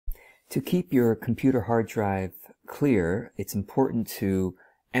To keep your computer hard drive clear, it's important to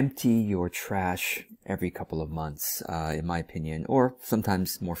empty your trash every couple of months, in my opinion, or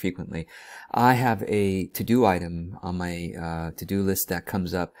sometimes more frequently. I have a to-do item on my to-do list that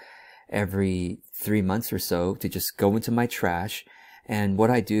comes up every 3 months or so to just go into my trash. And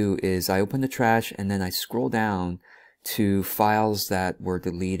what I do is I open the trash and then I scroll down to files that were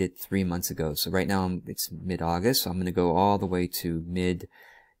deleted 3 months ago. So right now it's mid-August, so I'm going to go all the way to mid-May.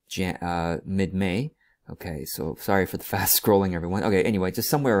 Okay, so sorry for the fast scrolling, everyone. Okay, anyway, just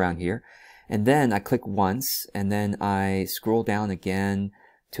somewhere around here. And then I click once, and then I scroll down again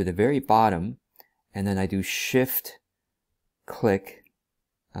to the very bottom, and then I do Shift-click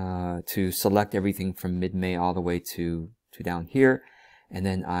to select everything from mid-May all the way to down here. And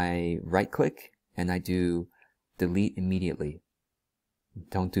then I right-click, and I do Delete Immediately.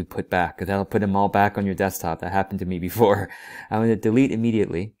 Don't do Put Back, because that'll put them all back on your desktop. That happened to me before. I'm going to Delete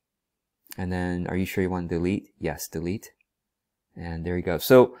Immediately. And then, are you sure you want to delete? Yes, delete. And there you go.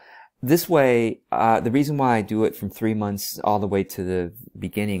 So this way, the reason why I do it from 3 months all the way to the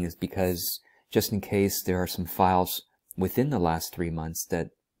beginning is because just in case there are some files within the last 3 months that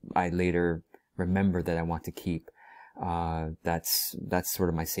I later remember that I want to keep, that's sort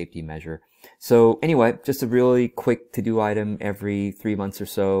of my safety measure. So anyway, just a really quick to-do item every 3 months or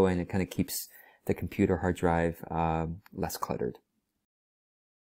so, and it kind of keeps the computer hard drive less cluttered.